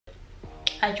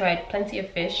I tried plenty of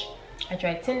fish. I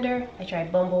tried Tinder, I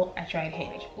tried Bumble, I tried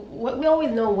Hinge. We always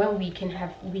know when we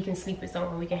can sleep with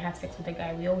someone, we can have sex with a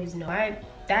guy. We always know.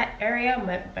 That area,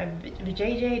 my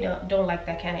JJ don't like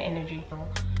that kind of energy.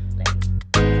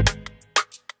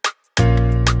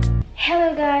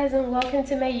 Hello guys, and welcome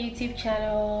to my YouTube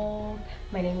channel.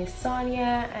 My name is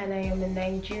Sonia and I am a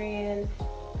Nigerian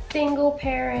single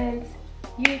parent,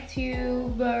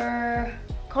 YouTuber,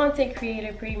 content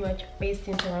creator, pretty much based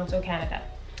in Toronto, Canada.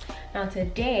 Now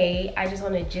today, I just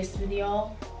want to gist with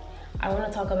y'all. I want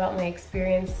to talk about my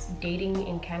experience dating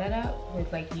in Canada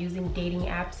with like using dating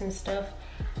apps and stuff.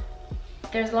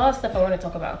 There's a lot of stuff I want to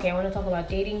talk about, okay? I want to talk about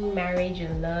dating, marriage,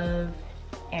 and love,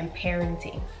 and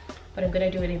parenting. But I'm going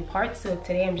to do it in parts, so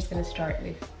today I'm just going to start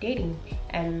with dating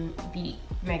and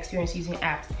my experience using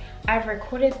apps. I've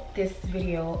recorded this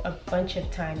video a bunch of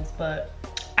times, but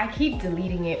I keep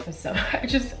deleting it for some.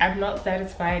 I'm not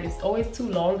satisfied. It's always too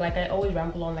long. Like I always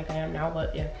ramble on like I am now,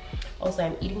 but yeah. Also,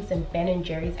 I'm eating some Ben &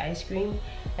 Jerry's ice cream.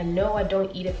 And no, I don't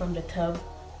eat it from the tub.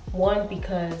 One,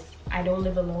 because I don't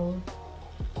live alone.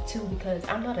 Two, because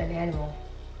I'm not an animal.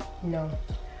 No.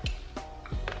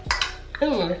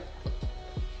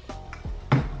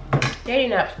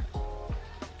 Dating apps.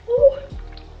 Ooh.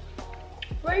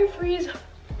 Brain freeze.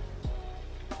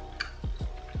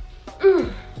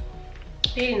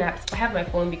 Dating apps. I have my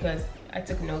phone because I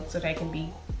took notes so that I can be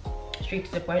straight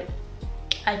to the point.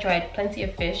 I tried plenty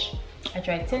of fish. I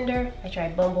tried Tinder. I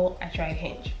tried Bumble. I tried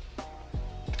Hinge.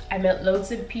 I met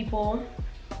loads of people.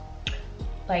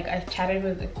 Like I chatted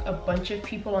with a bunch of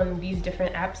people on these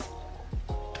different apps.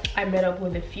 I met up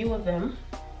with a few of them.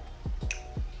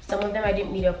 Some of them I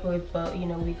didn't meet up with, but you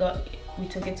know, we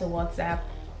took it to WhatsApp.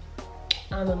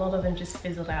 A lot of them just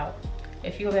fizzled out.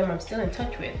 A few of them I'm still in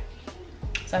touch with.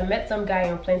 So I met some guy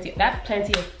on Plenty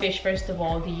of Fish. First of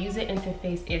all, the user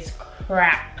interface is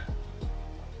crap.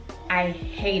 I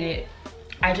hate it.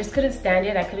 I just couldn't stand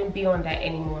it. I couldn't be on that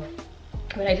anymore.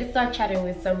 But I just started chatting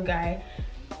with some guy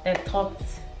that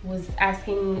was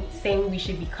saying we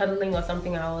should be cuddling or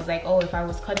something. I was like, oh, if I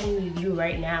was cuddling with you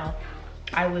right now,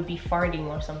 I would be farting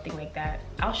or something like that.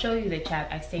 I'll show you the chat.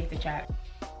 I saved the chat.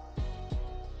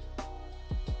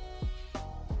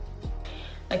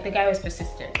 Like the guy was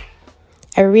persistent.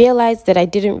 I realized that I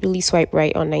didn't really swipe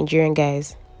right on Nigerian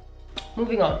guys.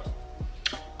 Moving on.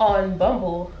 On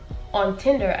Bumble, on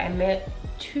Tinder, I met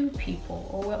two people,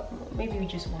 or well, maybe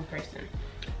just one person.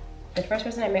 The first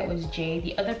person I met was Jay.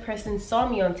 The other person saw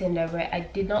me on Tinder, but I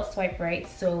did not swipe right,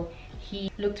 so he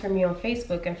looked for me on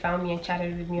Facebook and found me and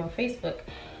chatted with me on Facebook.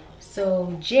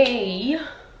 So Jay,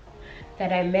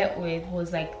 that I met with,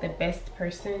 was like the best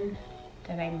person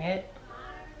that I met.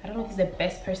 I don't know if he's the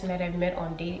best person that I've met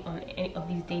on any of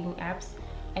these dating apps.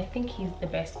 I think he's the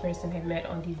best person I've met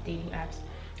on these dating apps.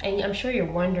 And I'm sure you're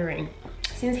wondering,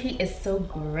 since he is so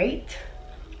great,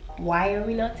 why are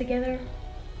we not together?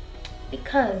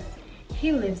 Because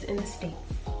he lives in the States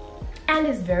and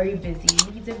is very busy.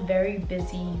 Leads a very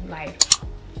busy life.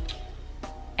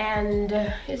 And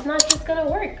it's not just gonna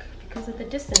work because of the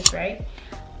distance, right?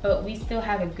 But we still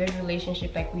have a good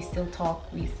relationship. Like we still talk,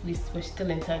 we're still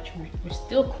in touch, we're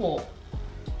still cool.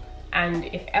 And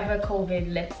if ever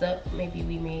COVID lets up, maybe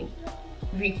we may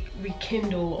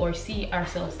rekindle or see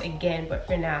ourselves again. But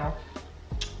for now,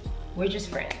 we're just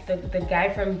friends. The guy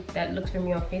that looks for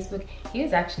me on Facebook, he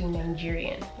is actually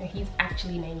Nigerian. He's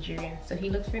actually Nigerian. So he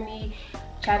looked for me,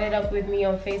 chatted up with me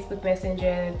on Facebook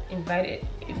Messenger, invited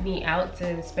me out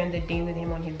to spend the day with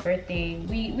him on his birthday.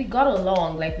 We got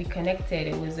along, like we connected.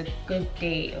 It was a good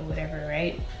day or whatever,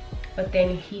 right? But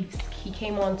then he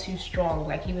came on too strong.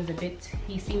 Like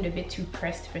he seemed a bit too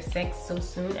pressed for sex so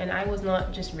soon, and I was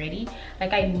not just ready.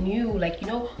 Like I knew, like, you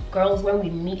know, girls, when we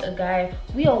meet a guy,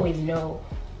 we always know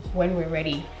when we're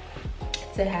ready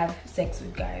to have sex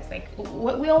with guys. Like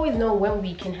we always know when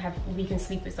we can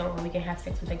sleep with someone, we can have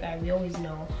sex with a guy. We always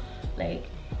know, like,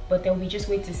 but then we just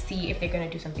wait to see if they're gonna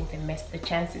do something to mess the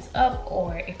chances up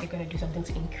or if they're gonna do something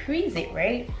to increase it,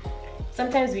 right?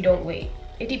 Sometimes we don't wait.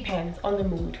 It depends on the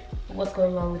mood, what's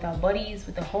going on with our bodies,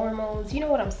 with the hormones, you know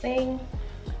what I'm saying?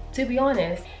 To be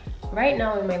honest, right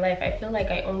now in my life, I feel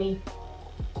like I only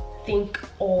think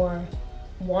or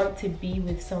want to be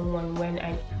with someone when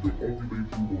I'm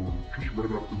ovulating or just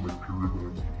right after my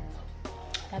period.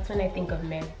 That's when I think of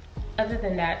men. Other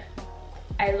than that,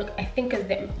 I look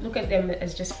at them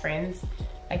as just friends,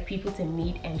 like people to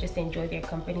meet and just enjoy their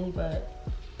company. But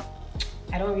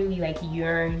I don't really like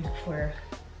yearn for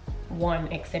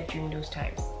one except during those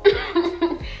times.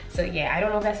 So yeah, I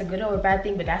don't know if that's a good or a bad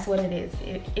thing, but that's what it is.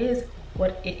 It is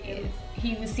what it is.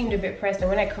 He seemed a bit pressed, and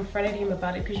when I confronted him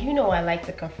about it, because you know I like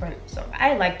to confront, so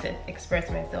I like to express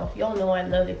myself. Y'all know I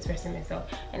love expressing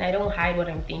myself, and I don't hide what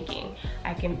I'm thinking.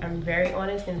 I'm very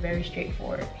honest and very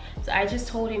straightforward. So I just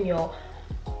told him, yo,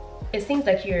 it seems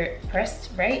like you're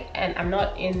pressed, right? And I'm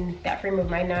not in that frame of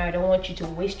mind now. I don't want you to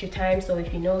waste your time. So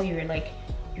if you know you're like,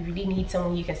 you really need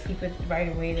someone you can sleep with right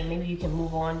away, then maybe you can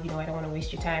move on. You know, I don't want to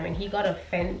waste your time. And he got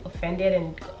offended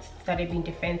and started being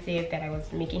defensive that I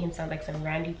was making him sound like some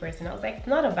randy person. I was like, it's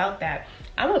not about that.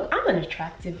 I'm an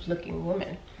attractive looking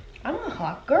woman. I'm a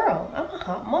hot girl. I'm a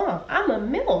hot mom. I'm a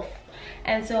MILF.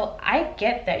 And so I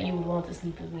get that you would want to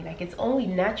sleep with me. Like, it's only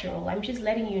natural. I'm just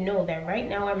letting you know that right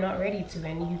now I'm not ready to,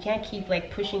 and you can't keep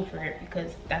like pushing for it,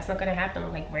 because that's not gonna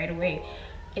happen like right away.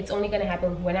 It's only gonna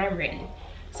happen when I'm ready.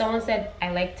 Someone said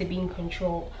I like to be in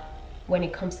control when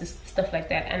it comes to stuff like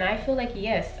that, and I feel like,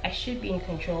 yes, I should be in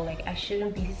control. Like, I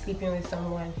shouldn't be sleeping with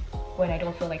someone when I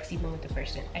don't feel like sleeping with the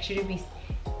person. I shouldn't be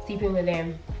sleeping with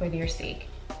them for their sake,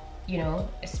 you know,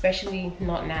 especially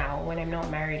not now when I'm not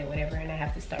married or whatever, and I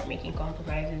have to start making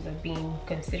compromises of being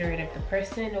considerate of the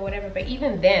person or whatever. But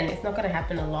even then, it's not gonna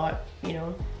happen a lot, you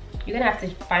know. You're gonna have to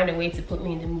find a way to put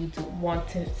me in the mood to want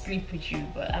to sleep with you,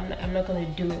 but I'm not gonna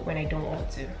do it when I don't want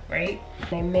to, right?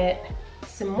 I met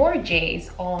some more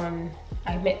J's on,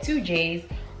 I met 2 J's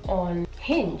on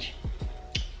Hinge.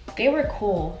 They were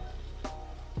cool.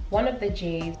 One of the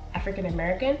J's, African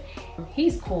American,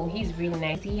 he's cool, he's really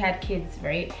nice. He had kids,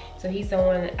 right? So he's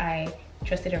someone I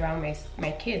trusted around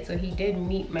my kids. So he did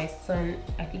meet my son,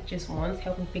 I think just once,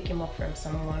 helped me pick him up from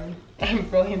someone and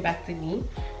brought him back to me.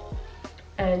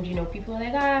 And you know, people are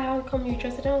like, how come you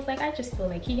trusted him? I was like, I just feel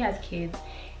like he has kids.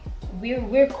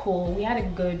 We're cool. We had a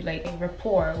good like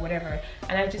rapport or whatever,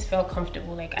 and I just felt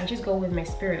comfortable. Like, I just go with my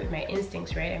spirit, with my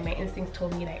instincts, right? And my instincts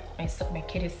told me that my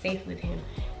kid is safe with him.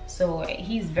 So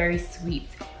he's very sweet,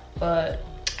 but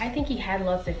I think he had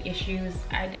lots of issues.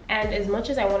 And as much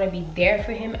as I want to be there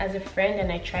for him as a friend,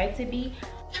 and I tried to be,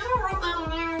 I don't want that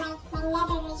around like my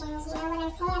nether regions, you know what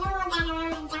I'm saying? I don't want that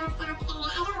around my down south area.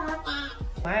 I don't want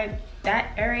that.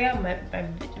 That area, my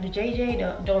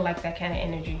JJ don't like that kind of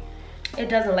energy. It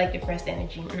doesn't like depressed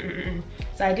energy.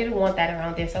 So I didn't want that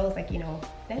around there. So I was like, you know,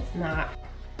 that's not.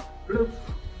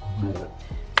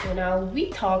 So now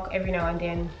we talk every now and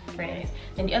then, friends.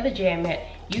 And the other J I met,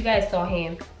 you guys saw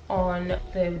him on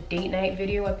the date night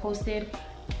video I posted.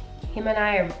 Him and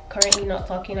I are currently not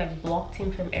talking. I've blocked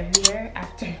him from everywhere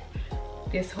after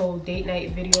this whole date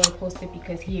night video I posted,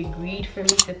 because he agreed for me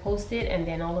to post it, and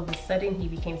then all of a sudden he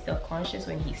became self-conscious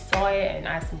when he saw it and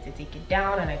asked me to take it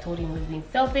down, and I told him he was being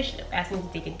selfish, asked me to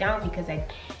take it down because I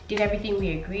did everything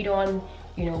we agreed on,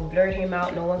 you know, blurred him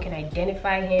out. No one can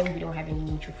identify him. We don't have any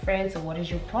mutual friends, so what is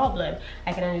your problem?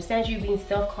 I can understand you being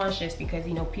self-conscious, because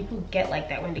you know, people get like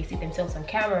that when they see themselves on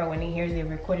camera, when they hear their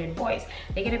recorded voice,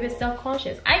 they get a bit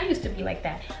self-conscious. I used to be like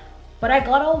that, but I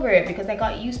got over it because I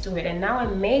got used to it, and now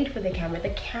I'm made for the camera. The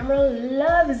camera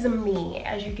loves me,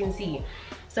 as you can see.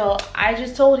 So I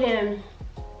just told him,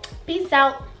 peace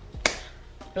out.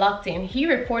 Blocked him. He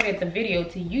reported the video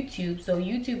to YouTube, so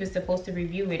YouTube is supposed to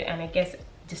review it and I guess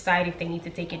decide if they need to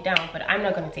take it down, but I'm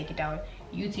not gonna take it down.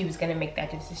 YouTube is gonna make that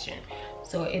decision.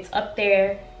 So it's up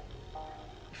there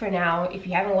for now. If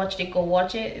you haven't watched it, go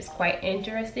watch it. It's quite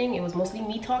interesting. It was mostly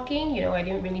me talking, you know. I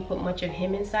didn't really put much of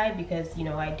him inside because, you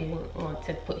know, I didn't want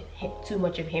to put too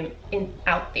much of him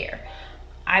out there.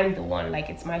 I'm the one, like,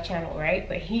 it's my channel, right?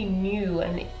 But he knew,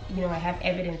 and you know, I have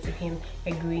evidence of him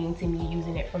agreeing to me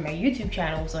using it for my YouTube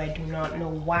channel, so I do not know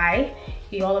why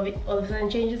he all of a sudden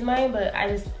changed his mind, but I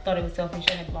just thought it was selfish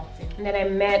and I blocked him. And then I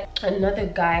met another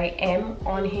guy, M,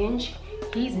 on Hinge.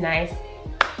 He's nice,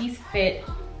 he's fit,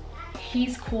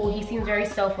 he's cool, he seems very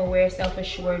self-aware,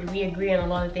 self-assured. We agree on a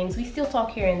lot of things. We still talk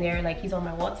here and there, like he's on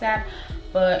my WhatsApp,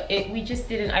 but we just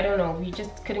didn't, I don't know, we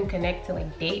just couldn't connect to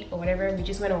like date or whatever. We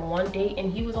just went on one date,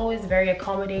 and he was always very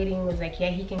accommodating, was like,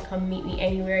 yeah, he can come meet me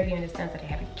anywhere. He understands that I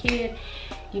have a kid.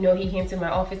 You know, he came to my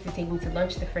office to take me to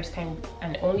lunch the first time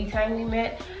and only time we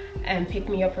met, and picked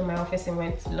me up from my office and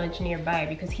went to lunch nearby,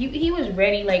 because he was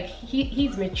ready. Like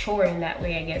he's mature in that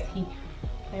way, I guess.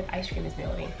 I have ice cream is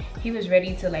melting. He was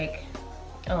ready to like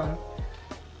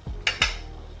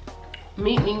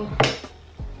meet me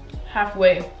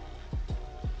halfway,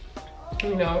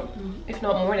 you know, if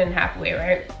not more than halfway,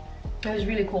 right? It was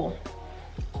really cool.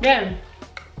 Then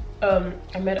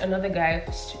I met another guy,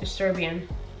 Serbian.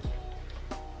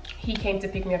 He came to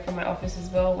pick me up from my office as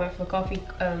well. Went for coffee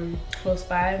close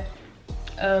by.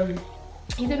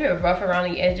 He's a bit rough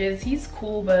around the edges. He's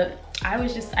cool, but I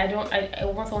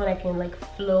want someone I can like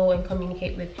flow and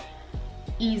communicate with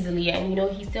easily. And you know,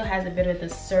 he still has a bit of the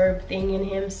Serb thing in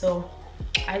him, so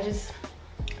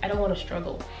I don't want to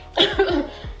struggle.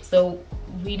 So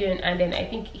we didn't, and then I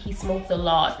think he smoked a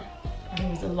lot. There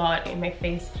was a lot in my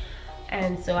face,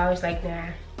 and so I was like, nah.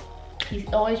 He's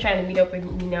always trying to meet up with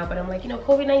me now, but I'm like, you know,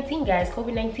 COVID-19, guys,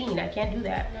 COVID-19, I can't do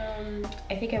that.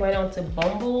 I think I went on to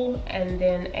Bumble, and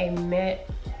then I met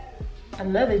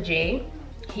another Jay.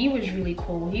 He was really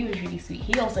cool. He was really sweet.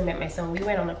 He also met my son. We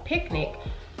went on a picnic.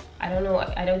 I don't know,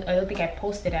 I don't think I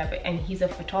posted that, but, and he's a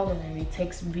photographer. He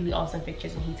takes really awesome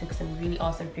pictures, and he took some really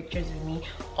awesome pictures of me.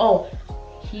 Oh,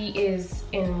 he is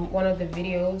in one of the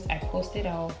videos I posted.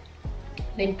 I'll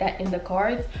link that in the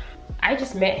cards. I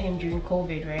just met him during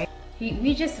COVID, right?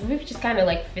 We've just kind of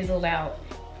like fizzled out,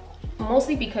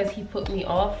 mostly because he put me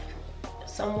off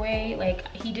some way. Like,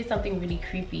 he did something really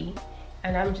creepy,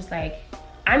 and I'm just like,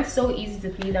 I'm so easy to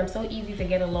please, I'm so easy to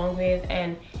get along with,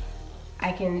 and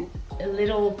I can, a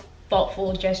little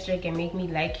thoughtful gesture can make me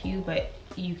like you, but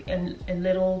a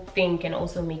little thing can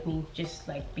also make me just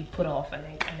like be put off, and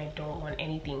I don't want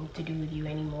anything to do with you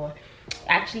anymore. It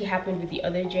actually happened with the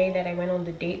other Jay that I went on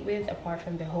the date with, apart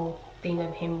from the whole thing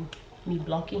of me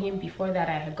blocking him. Before that,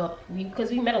 I had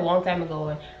because we met a long time ago,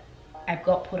 and I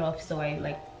got put off, so I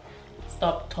like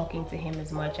stopped talking to him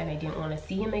as much, and I didn't want to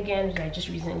see him again. I just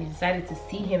recently decided to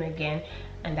see him again,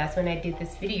 and that's when I did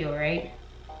this video, right?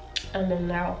 And then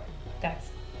now that's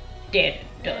dead,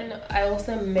 done. I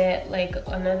also met like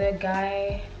another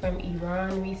guy from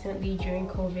Iran recently during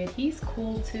COVID. He's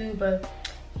cool too, but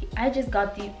I just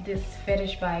got this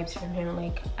fetish vibes from him.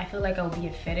 Like, I feel like I'll be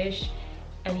a fetish,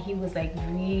 and he was like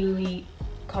really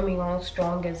coming on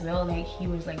strong as well. Like, he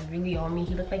was like really on me.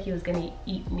 He looked like he was gonna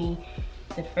eat me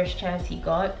the first chance he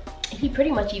got. He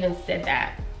pretty much even said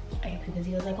that, because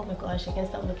he was like, oh my gosh, I can't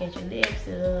stop looking at your lips,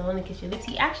 I want to kiss your lips.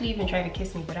 He actually even tried to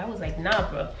kiss me, but I was like, nah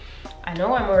bro, I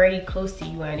know I'm already close to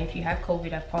you, and if you have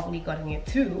COVID, I've probably gotten it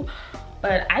too,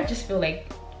 but I just feel like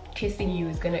kissing you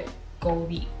is gonna go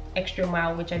the extra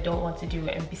mile, which I don't want to do.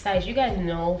 And besides, you guys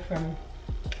know from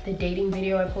the dating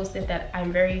video I posted that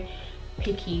I'm very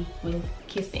picky with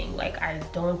kissing. Like, I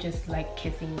don't just like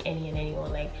kissing any and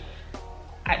anyone. Like,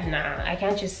 nah, I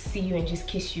can't just see you and just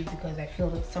kiss you because I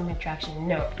feel some attraction.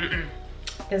 No,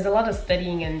 there's a lot of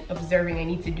studying and observing I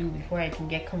need to do before I can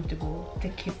get comfortable to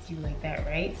kiss you like that,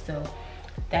 right? So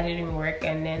that didn't work.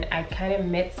 And then I kind of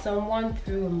met someone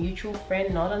through a mutual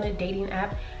friend, not on a dating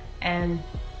app, and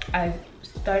I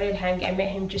met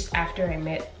him just after I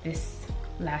met this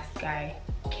last guy,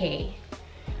 K,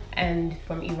 and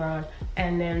from Iran.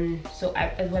 And then so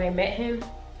when I met him,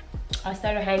 I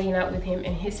started hanging out with him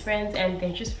and his friends, and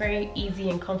they're just very easy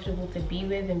and comfortable to be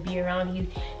with and be around.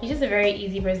 He's just a very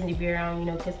easy person to be around, you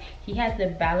know, because he has the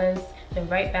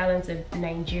right balance of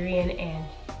Nigerian and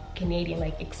Canadian,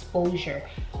 like, exposure.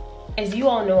 As you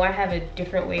all know, I have a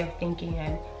different way of thinking,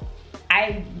 and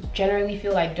I generally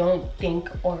feel I don't think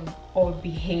or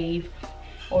behave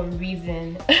or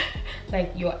reason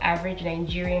like your average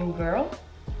Nigerian girl.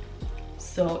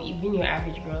 So even your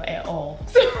average girl at all.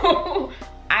 So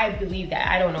I believe that.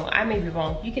 I don't know, I may be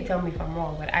wrong. You can tell me if I'm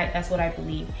wrong, but that's what I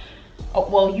believe. Oh,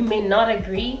 well, you may not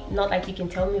agree, not like you can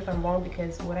tell me if I'm wrong,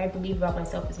 because what I believe about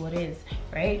myself is what is,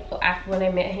 right? So after when I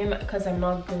met him, because I'm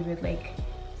not good with like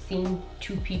seeing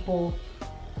two people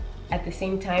at the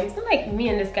same time. It's not like me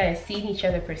and this guy are seeing each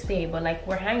other per se, but like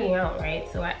we're hanging out, right?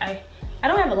 So I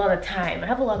don't have a lot of time. I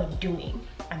have a lot of doing.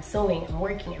 I'm sewing, I'm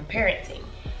working, I'm parenting,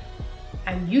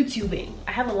 I'm YouTubing.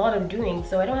 I have a lot of doing,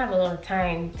 so I don't have a lot of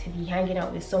time to be hanging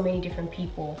out with so many different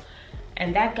people.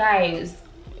 And that guy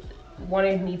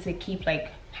wanted me to keep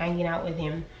like hanging out with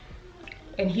him,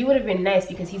 and he would have been nice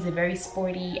because he's a very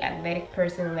sporty, athletic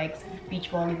person, like beach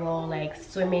volleyball, like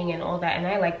swimming and all that, and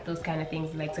I like those kind of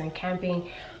things, like doing camping.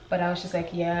 But I was just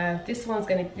like, yeah, this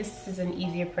is an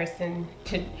easier person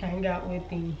to hang out with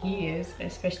than he is,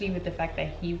 especially with the fact that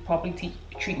he probably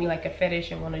treat me like a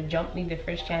fetish and want to jump me the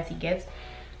first chance he gets.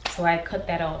 So I cut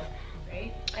that off,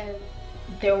 right? And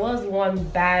there was one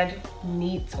bad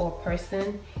meet or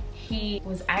person. He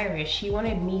was Irish. He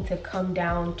wanted me to come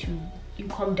downtown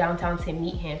to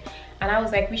meet him, and I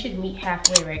was like, we should meet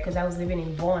halfway, right? Because I was living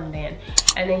in Vaughan then.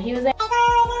 And then he was like,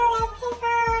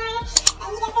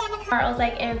 I was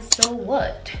like, and so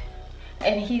what?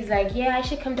 And he's like, yeah, I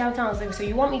should come downtown. I was like, so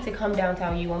you want me to come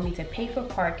downtown? You want me to pay for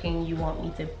parking? You want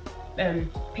me to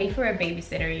pay for a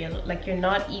babysitter? You're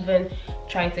not even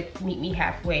trying to meet me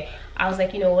halfway. I was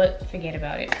like, you know what, forget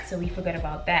about it. So we forgot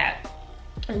about that.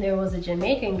 And there was a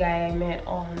Jamaican guy I met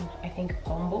on, I think,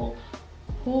 Bumble,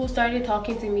 who started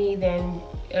talking to me then,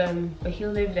 but he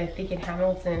lived, I think, in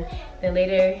Hamilton. Then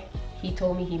later he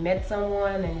told me he met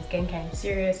someone and it's getting kind of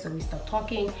serious, so we stopped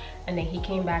talking. And then he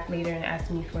came back later and asked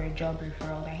me for a job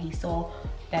referral, that he saw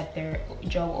that there are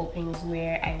job openings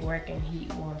where I work and he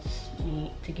wants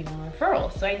me to give him a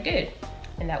referral. So I did,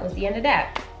 and that was the end of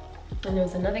that. And there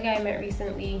was another guy I met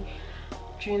recently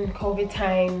during COVID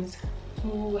times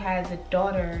who has a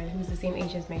daughter who's the same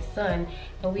age as my son,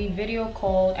 and we video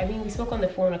called. I mean, we spoke on the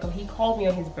phone. Like, he called me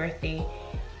on his birthday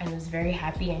and was very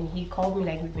happy, and he called me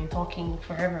like we've been talking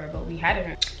forever, but we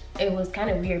hadn't. It was kind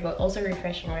of weird but also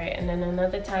refreshing, right? And then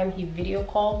another time he video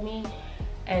called me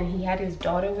and he had his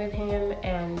daughter with him,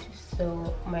 and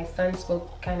so my son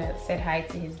kind of said hi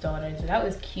to his daughter, so that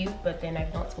was cute. But then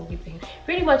I've not spoken to him.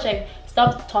 Pretty much I've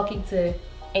stopped talking to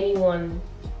anyone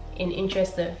in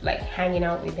interest of like hanging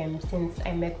out with them since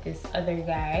I met this other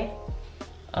guy,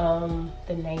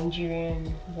 the Nigerian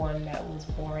one that was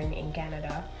born in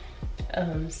Canada.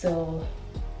 So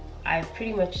I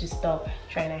pretty much just stopped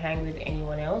trying to hang with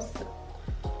anyone else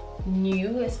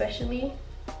new, especially.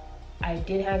 I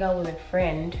did hang out with a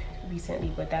friend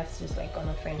recently, but that's just like on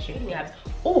a friendship. Yeah.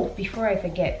 Oh, before I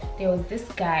forget, there was this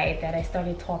guy that I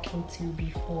started talking to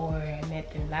before I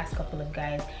met the last couple of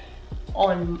guys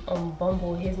on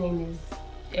Bumble. His name is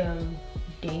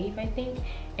Dave, I think,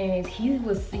 and he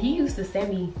used to send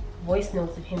me voice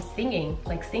notes of him singing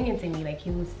to me. Like,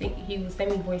 he would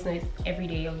send me voice notes every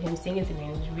day of him singing to me,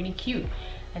 and it was really cute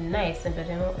and nice. And but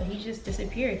then he just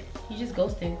disappeared. He just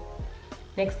ghosted.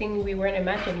 Next thing, we weren't a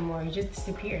match anymore. He just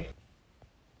disappeared.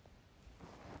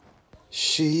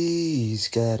 She's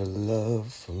got a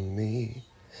love for me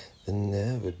that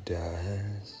never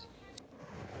dies.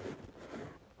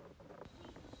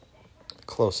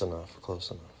 Close enough,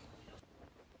 close enough.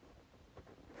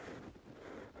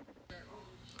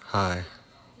 Hi,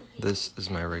 this is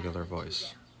my regular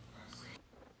voice.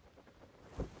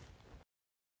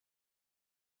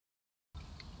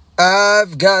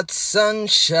 I've got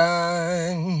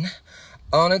sunshine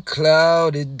on a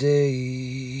cloudy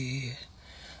day.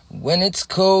 When it's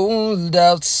cold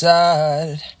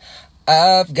outside,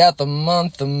 I've got the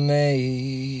month of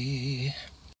May.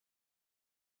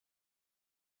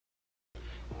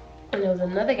 And there was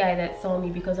another guy that saw me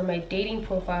because on my dating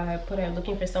profile I put I'm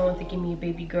looking for someone to give me a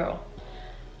baby girl.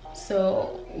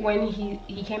 So when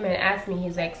he came and asked me,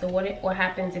 he's like, so what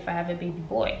happens if I have a baby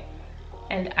boy?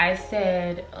 And I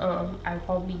said, I'll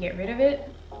probably get rid of it.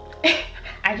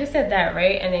 I just said that,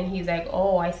 right? And then he's like,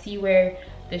 oh, I see where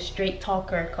the straight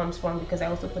talker comes from, because I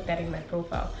also put that in my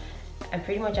profile. And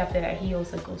pretty much after that, he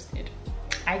also ghosted.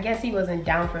 I guess he wasn't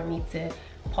down for me to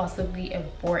possibly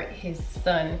abort his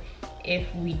son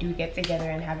if we do get together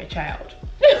and have a child.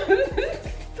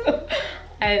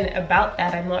 And about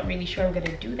that, I'm not really sure I'm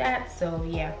gonna do that, so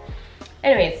yeah.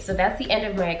 Anyways, so that's the end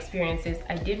of my experiences.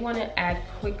 I did want to add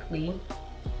quickly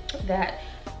that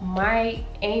my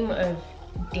aim of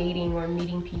dating or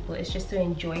meeting people is just to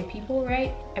enjoy people,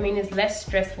 right? I mean, it's less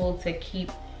stressful to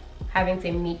keep having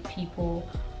to meet people.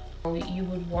 You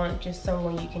would want just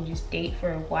someone you can just date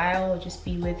for a while, or just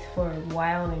be with for a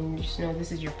while, and just know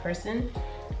this is your person.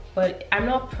 But I'm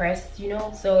not pressed, you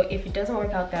know, so if it doesn't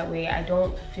work out that way, I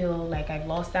don't feel like I've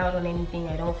lost out on anything.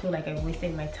 I don't feel like I've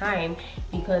wasted my time,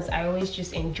 because I always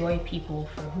just enjoy people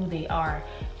for who they are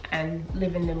and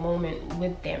live in the moment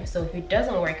with them. So if it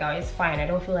doesn't work out, it's fine. I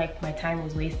don't feel like my time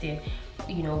was wasted,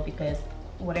 you know, because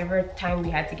whatever time we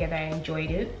had together, I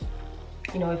enjoyed it.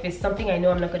 You know, if it's something I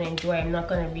know I'm not going to enjoy, I'm not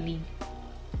going to really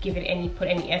put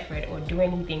any effort or do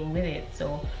anything with it.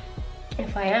 So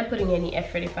if I am putting any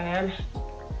effort, if I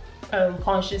am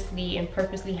consciously and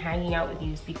purposely hanging out with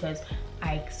you, is because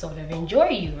I sort of enjoy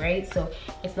you, right? So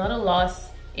it's not a loss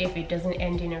if it doesn't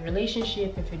end in a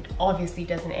relationship, if it obviously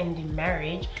doesn't end in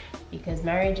marriage, because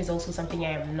marriage is also something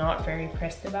I am not very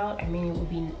pressed about. I mean, it would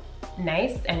be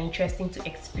nice and interesting to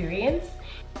experience,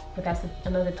 but that's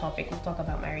another topic. We'll talk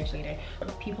about marriage later.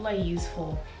 People are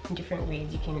useful in different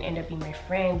ways. You can end up being my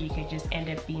friend, you could just end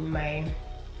up being my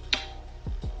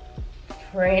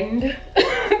friend.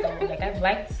 Like, I've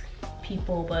liked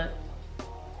people, but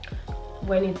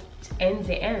when it ends,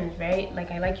 it ends, right?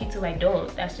 Like, I like you till I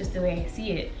don't. That's just the way I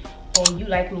see it. Or you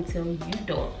like me till you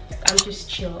don't. I'm just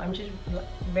chill. I'm just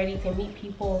ready to meet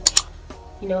people,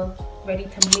 you know, ready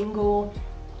to mingle,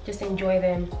 just enjoy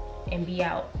them and be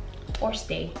out or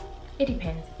stay. It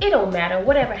depends. It don't matter.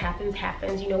 Whatever happens,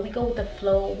 happens. You know, we go with the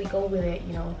flow. We go with it,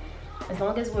 you know. As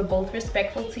long as we're both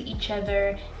respectful to each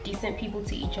other, decent people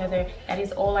to each other, that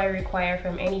is all I require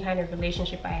from any kind of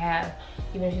relationship I have.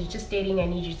 Even if it's just dating, I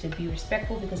need you to be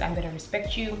respectful, because I'm gonna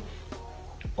respect you.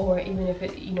 Or even if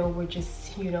it, you know, we're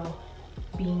just, you know,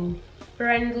 being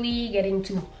friendly, getting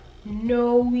to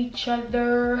know each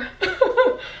other.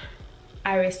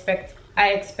 I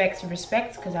expect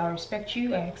respect, because I'll respect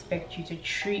you. I expect you to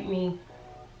treat me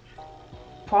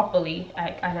properly,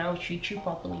 and I'll treat you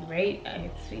properly, right?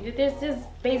 There's this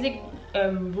basic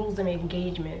rules of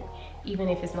engagement, even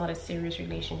if it's not a serious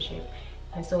relationship.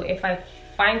 And so if I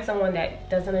find someone that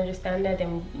doesn't understand that,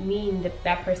 then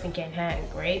that person can hang,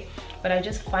 right? But I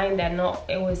just find that not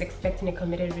always expecting a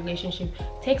committed relationship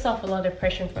takes off a lot of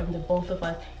pressure from the both of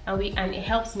us, and it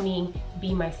helps me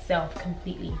be myself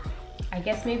completely. I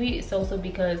guess maybe it's also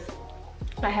because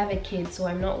I have a kid, so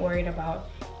I'm not worried about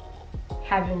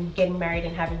getting married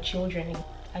and having children.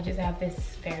 I just have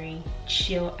this very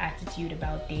chill attitude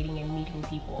about dating and meeting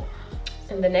people.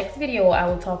 In the next video, I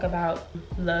will talk about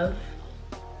love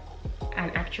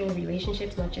and actual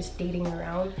relationships, not just dating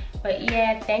around. But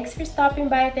yeah, thanks for stopping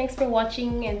by, thanks for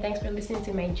watching, and thanks for listening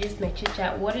to my gist, my chit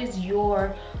chat. What is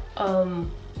your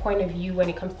point of view when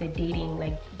it comes to dating,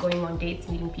 like going on dates,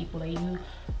 meeting people? Are you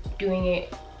doing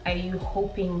it? Are you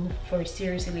hoping for a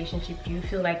serious relationship? Do you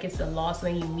feel like it's a loss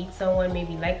when you meet someone,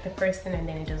 maybe like the person, and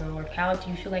then it doesn't work out?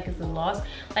 Do you feel like it's a loss?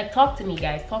 Like, talk to me,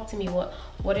 guys. Talk to me.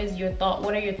 What is your thought?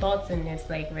 What are your thoughts in this?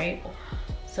 Like, right?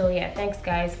 So yeah, thanks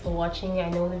guys for watching. I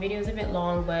know the video is a bit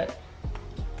long, but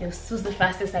this was the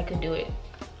fastest I could do it.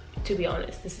 To be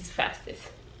honest, this is fastest.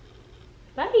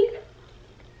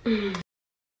 Bye.